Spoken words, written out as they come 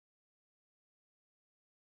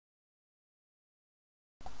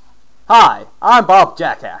Hi, I'm Bob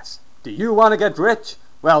Jackass. Do you want to get rich?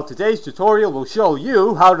 Well, today's tutorial will show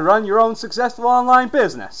you how to run your own successful online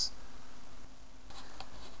business.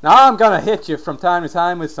 Now I'm going to hit you from time to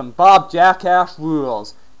time with some Bob Jackass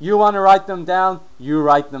rules. You want to write them down? You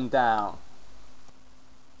write them down.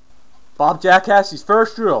 Bob Jackass's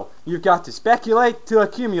first rule: you've got to speculate to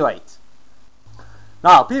accumulate.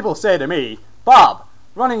 Now people say to me, Bob,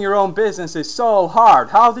 running your own business is so hard.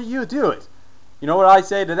 How do you do it? You know what I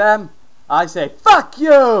say to them? I say, fuck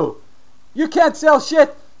you! You can't sell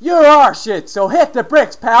shit? You are shit, so hit the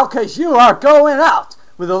bricks, pal, cause you are going out.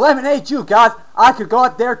 With the lemonade you got, I could go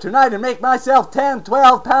out there tonight and make myself 10,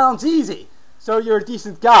 12 pounds easy. So you're a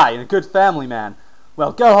decent guy and a good family man.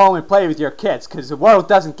 Well, go home and play with your kids, cause the world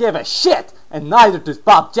doesn't give a shit, and neither does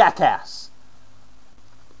Bob Jackass.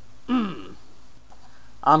 I'm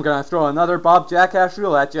gonna throw another Bob Jackass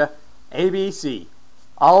rule at you. ABC.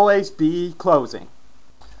 Always be closing.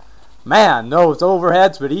 Man, those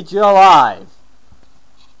overheads would eat you alive.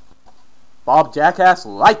 Bob Jackass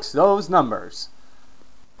likes those numbers.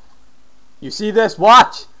 You see this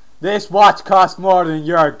watch? This watch costs more than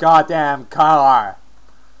your goddamn car.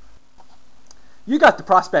 You got the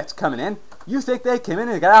prospects coming in. You think they come in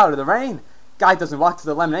and get out of the rain? Guy doesn't walk to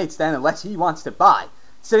the lemonade stand unless he wants to buy.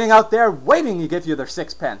 Sitting out there waiting to give you their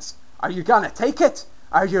sixpence. Are you gonna take it?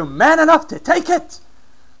 Are you man enough to take it?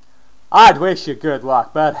 I'd wish you good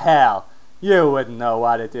luck, but hell, you wouldn't know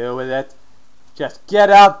what to do with it. Just get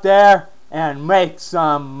out there and make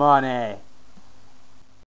some money.